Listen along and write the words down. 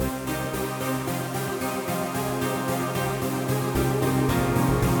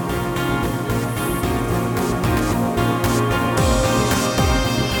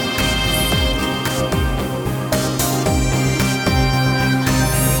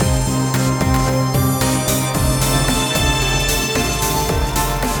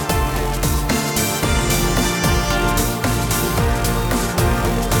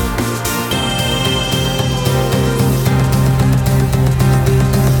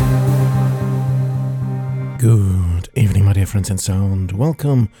dear friends in sound,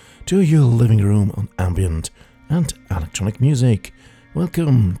 welcome to your living room on ambient and electronic music.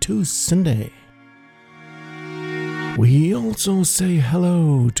 Welcome to syndae. We also say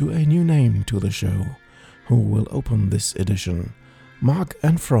hello to a new name to the show, who will open this edition. Mark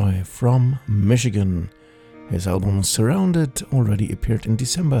and Fry from Michigan. His album Surrounded already appeared in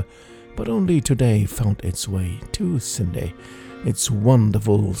December, but only today found its way to syndae. It's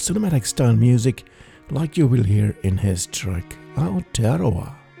wonderful cinematic style music, like you will hear in his track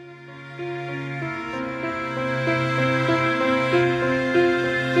Aotearoa.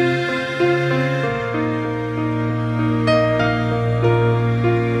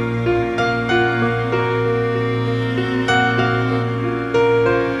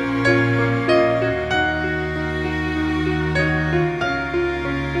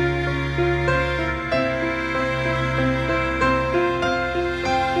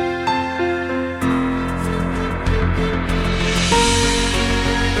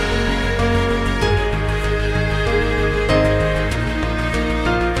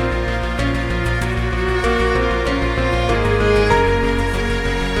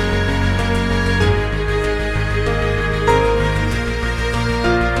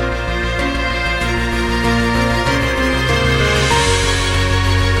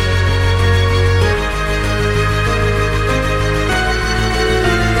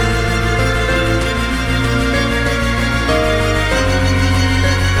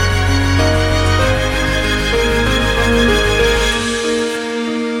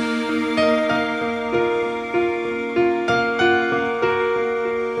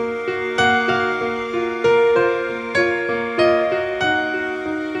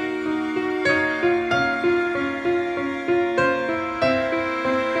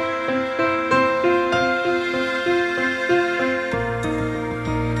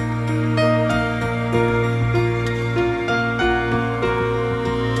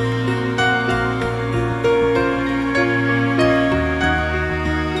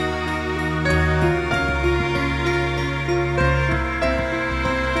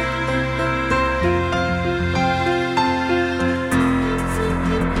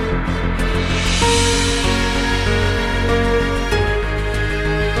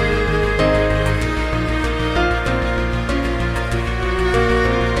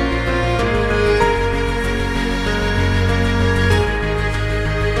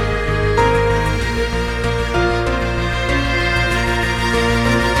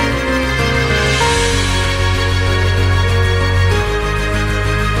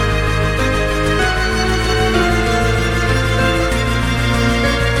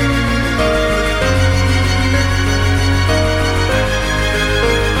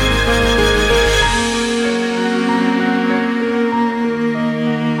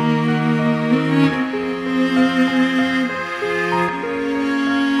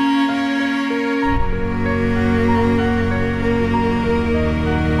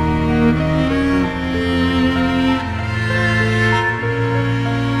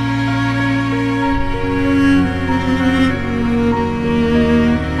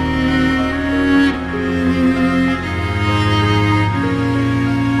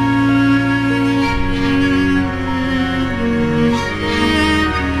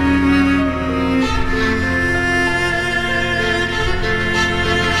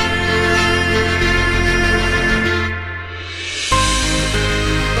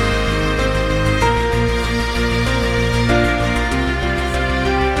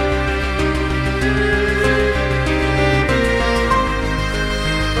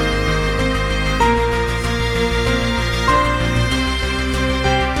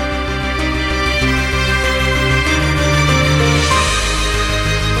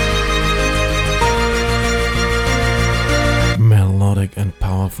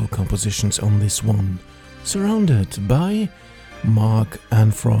 Compositions on this one, Surrounded by Mark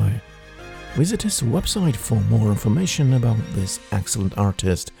and Fry. Visit his website for more information about this excellent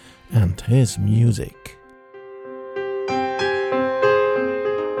artist and his music.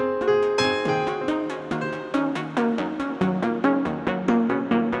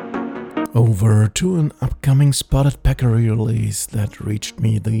 Over to an upcoming Spotted Pecker release that reached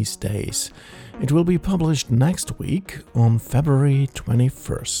me these days. It will be published next week on February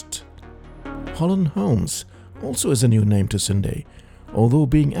 21st. Holland Holmes also is a new name to syndae, although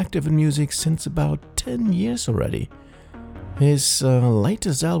being active in music since about 10 years already. His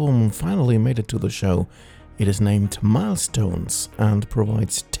latest album finally made it to the show. It is named Milestones and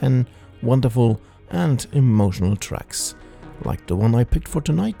provides 10 wonderful and emotional tracks, like the one I picked for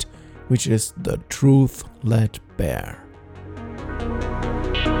tonight, which is The Truth Laid Bare.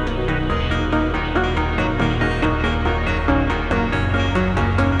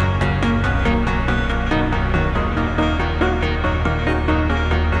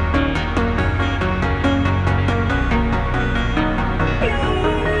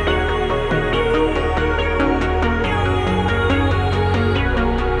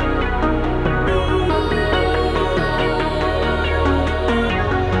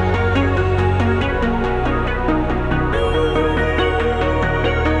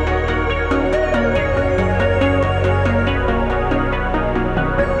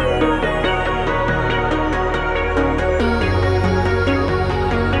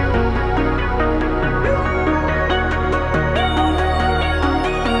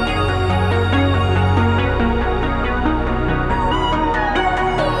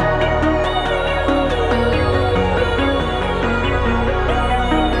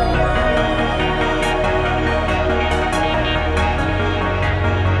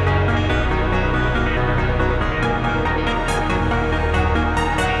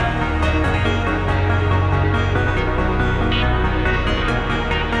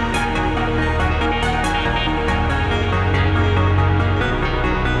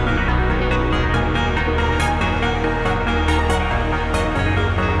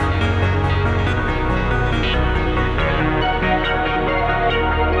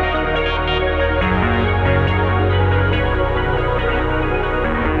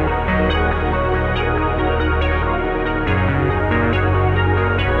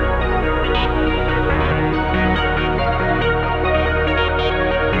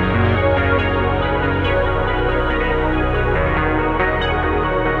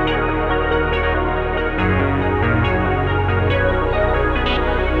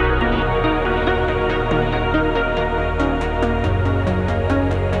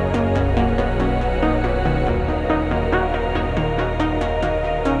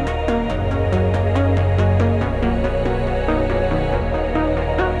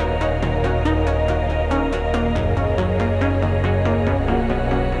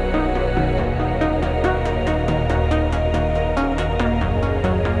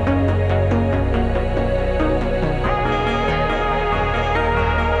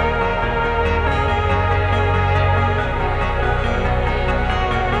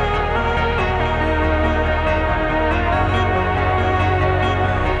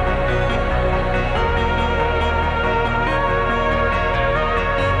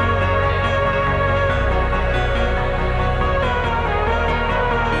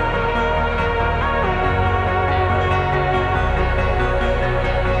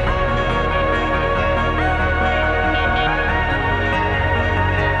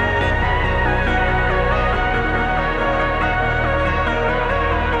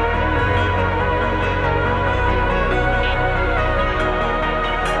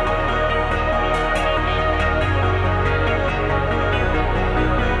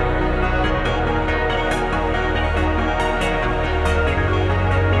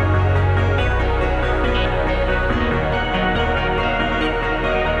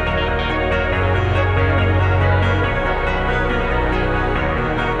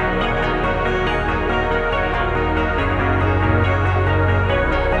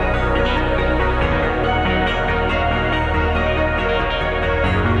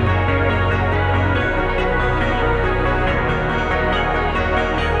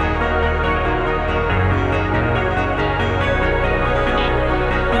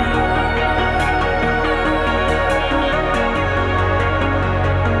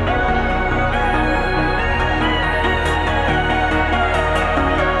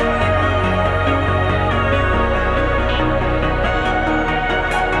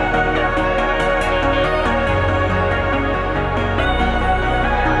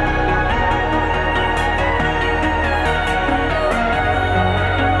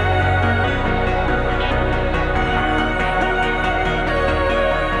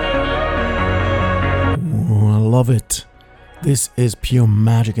 This is pure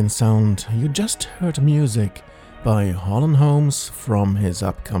magic and sound. You just heard music by Holland Holmes from his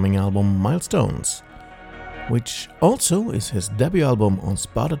upcoming album Milestones, which also is his debut album on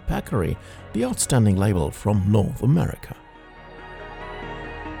Spotted Peccary, the outstanding label from North America.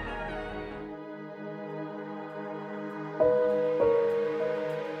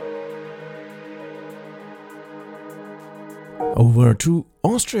 Over to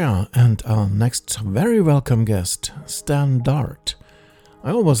Austria and our next very welcome guest, Stan Dart.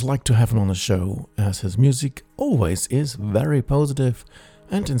 I always like to have him on the show, as his music always is very positive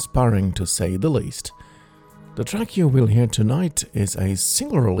and inspiring to say the least. The track you will hear tonight is a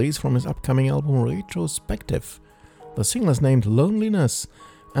single release from his upcoming album Retrospective. The single is named Loneliness,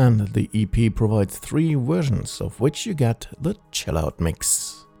 and the EP provides 3 versions, of which you get the chill out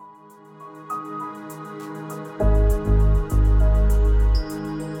mix.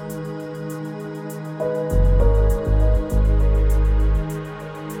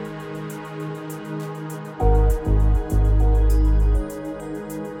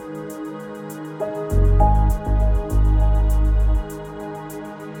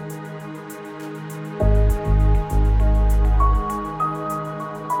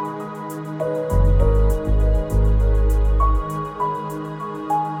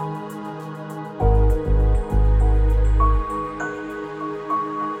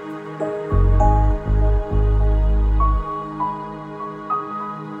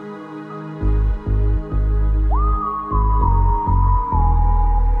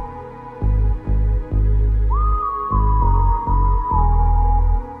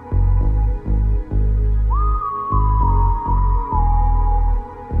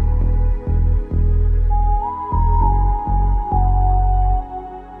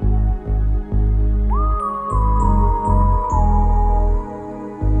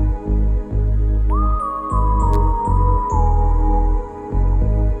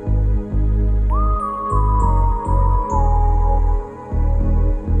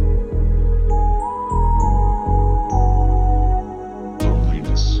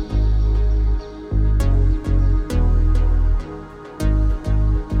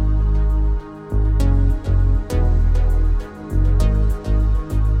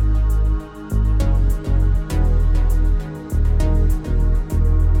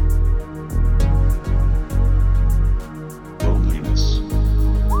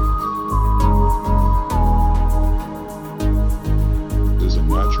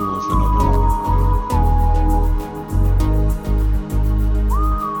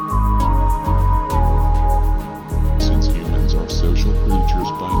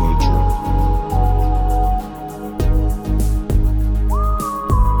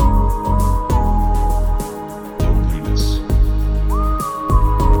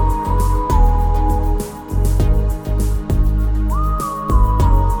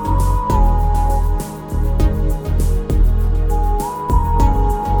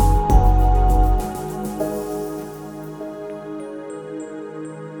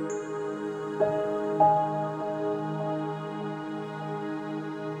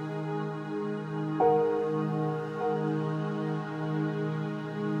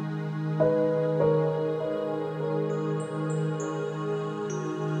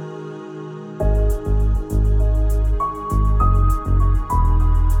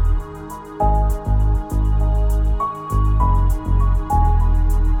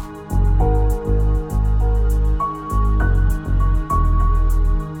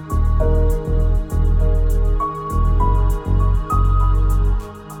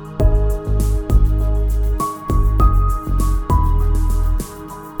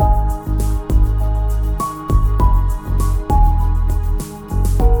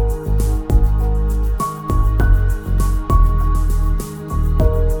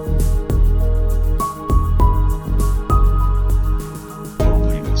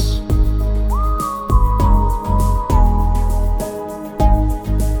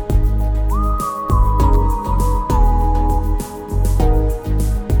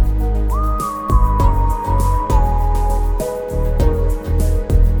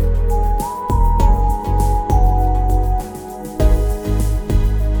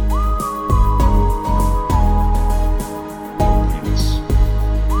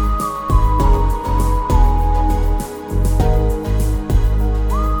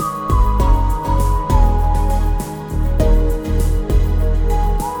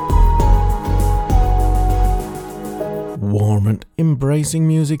 Embracing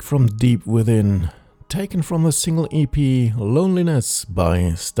music from deep within, taken from the single EP Loneliness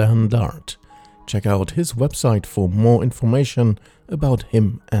by Stan Dart. Check out his website for more information about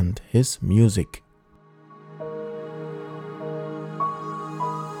him and his music.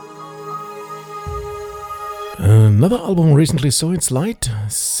 Another album recently saw its light,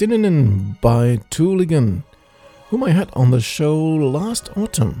 Syndae by Tooligan, whom I had on the show last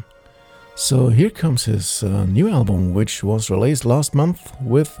autumn. So here comes his new album, which was released last month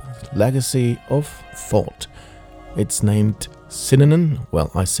with Legacy of Thought. It's named Syndae,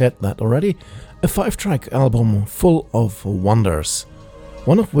 well, I said that already, a 5-track album full of wonders,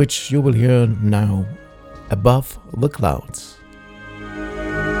 one of which you will hear now, Above the Clouds.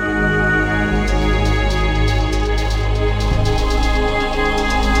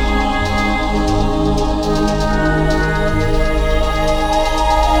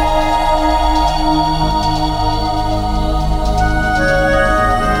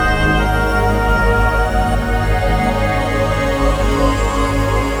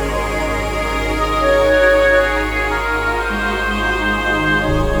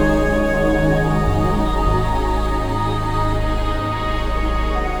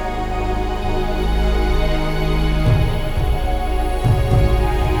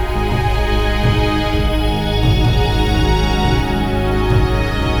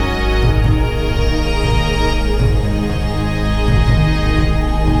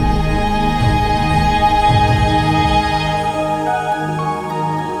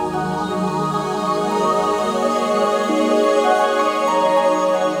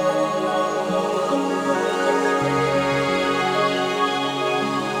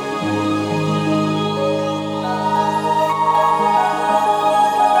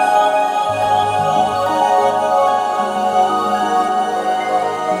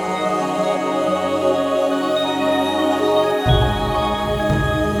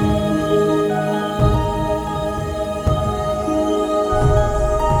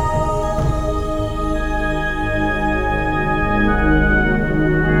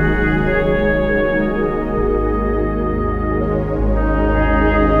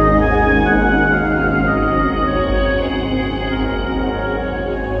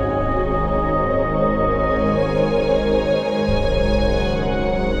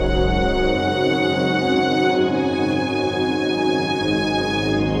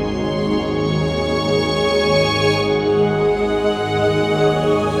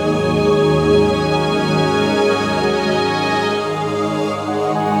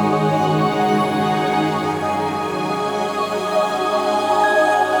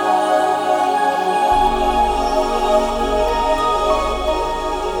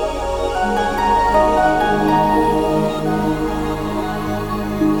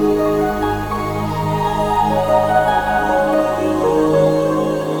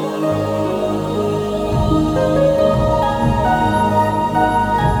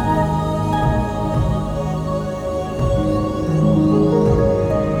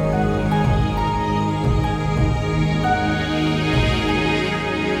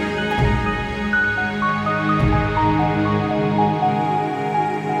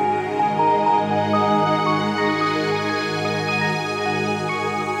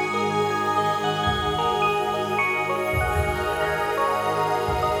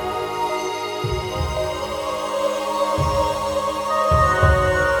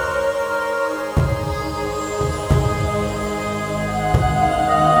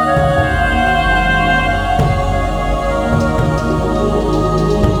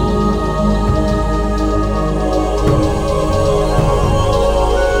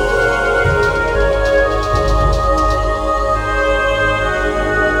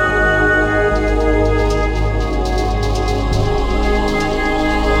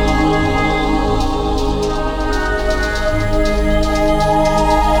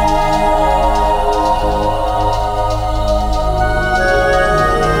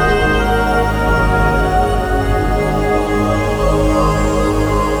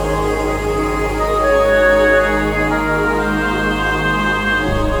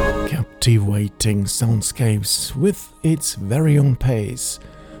 Captivating soundscapes with its very own pace.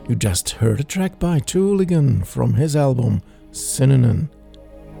 You just heard a track by Tooligan from his album Syndae,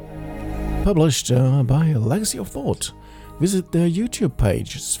 published by Legacy of Thought. Visit their YouTube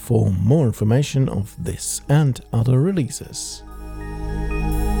pages for more information of this and other releases.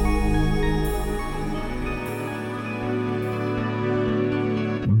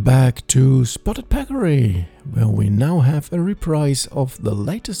 Back to Spotted Peccary, where we now have a reprise of the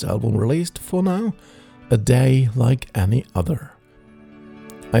latest album released for now, A Day Like Any Other.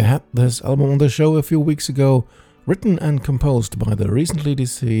 I had this album on the show a few weeks ago, written and composed by the recently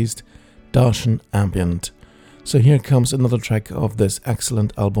deceased Darshan Ambient. So here comes another track of this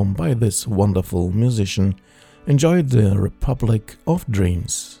excellent album by this wonderful musician. Enjoy the Republic of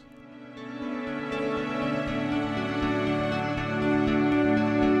Dreams.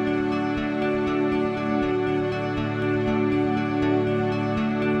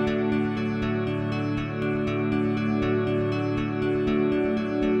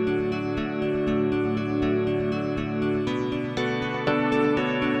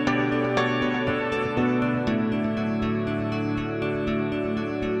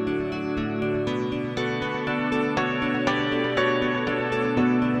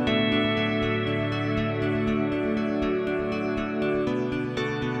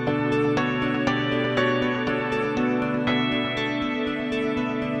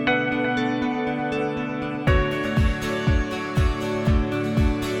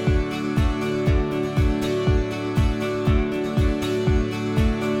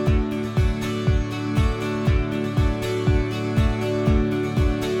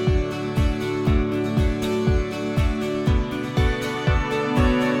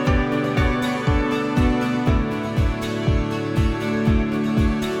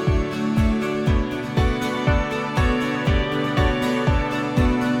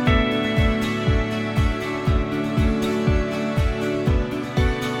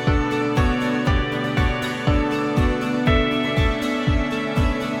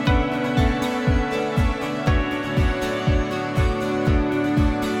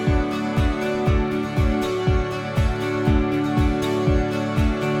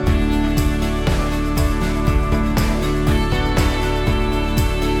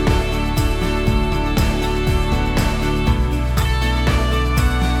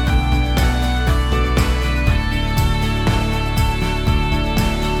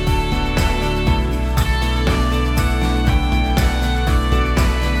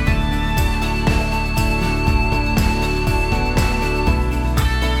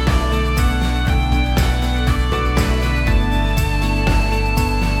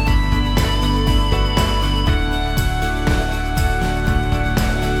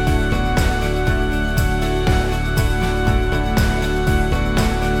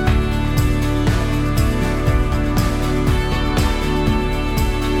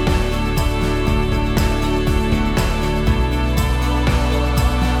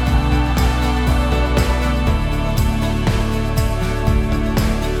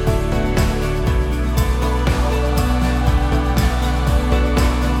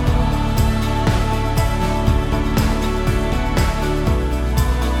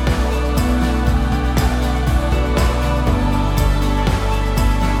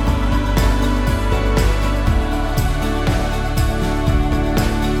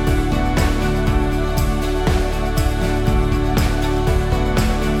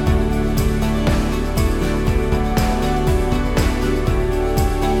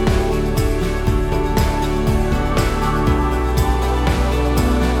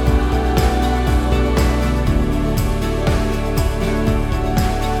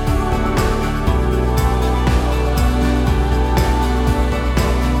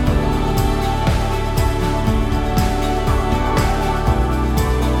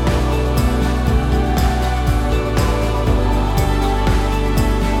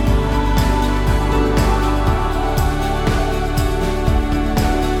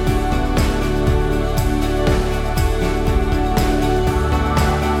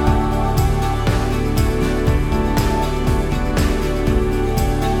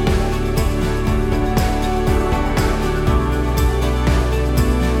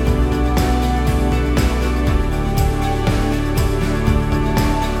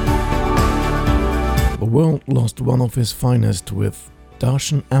 closed one of his finest with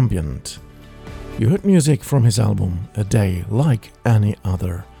Darshan Ambient. You heard music from his album A Day Like Any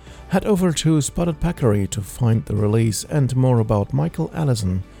Other. Head over to Spotted Peccary to find the release and more about Michael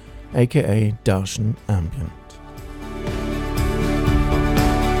Allison, aka Darshan Ambient.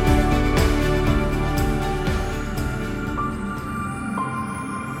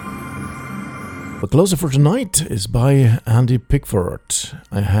 The closer for tonight is by Andy Pickford.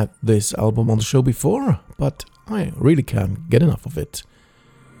 I had this album on the show before, but I really can't get enough of it.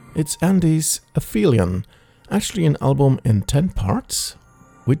 It's Andy's Aphelion, actually an album in 10 parts,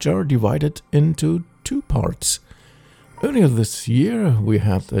 which are divided into 2 parts. Earlier this year we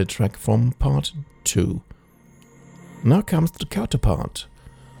had a track from part 2. Now comes the counterpart,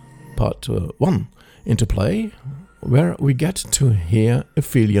 part 1, into play, where we get to hear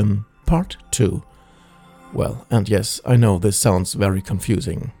Aphelion part 2. Well, and yes, I know this sounds very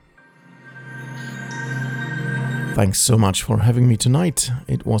confusing. Thanks so much for having me tonight.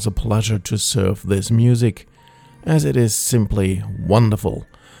 It was a pleasure to serve this music, as it is simply wonderful.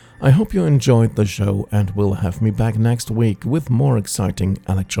 I hope you enjoyed the show and will have me back next week with more exciting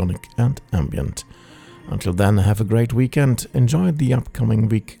electronic and ambient. Until then, have a great weekend, enjoy the upcoming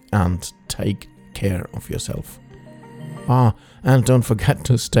week and take care of yourself. And don't forget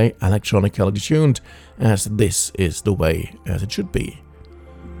to stay electronically tuned, as this is the way as it should be.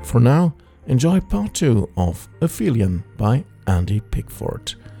 For now, enjoy part 2 of Aphelion by Andy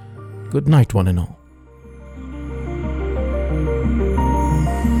Pickford. Good night, one and all.